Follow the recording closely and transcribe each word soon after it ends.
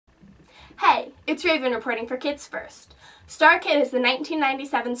Hey, it's Raven reporting for Kids First. Star Kid is the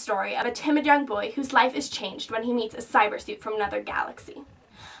 1997 story of a timid young boy whose life is changed when he meets a cybersuit from another galaxy.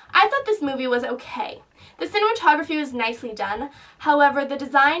 I thought this movie was okay. The cinematography was nicely done, however the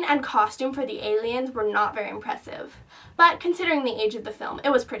design and costume for the aliens were not very impressive. But considering the age of the film, it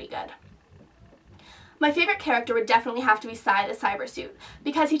was pretty good. My favorite character would definitely have to be Sai the cybersuit,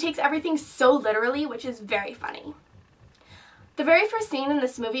 because he takes everything so literally, which is very funny. The very first scene in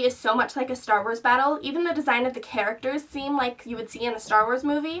this movie is so much like a Star Wars battle, even the design of the characters seem like you would see in a Star Wars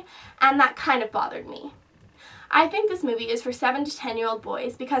movie, and that kind of bothered me. I think this movie is for 7 to 10-year-old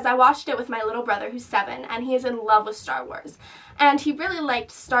boys because I watched it with my little brother who's 7 and he is in love with Star Wars, and he really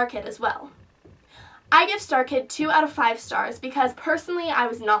liked Star Kid as well. I give Star Kid 2 out of 5 stars because personally I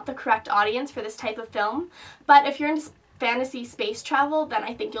was not the correct audience for this type of film, but if you're into fantasy space travel, then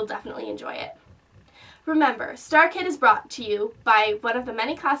I think you'll definitely enjoy it. Remember, Star Kid is brought to you by one of the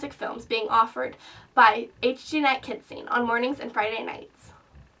many classic films being offered by HDNet Kids Scene on mornings and Friday nights.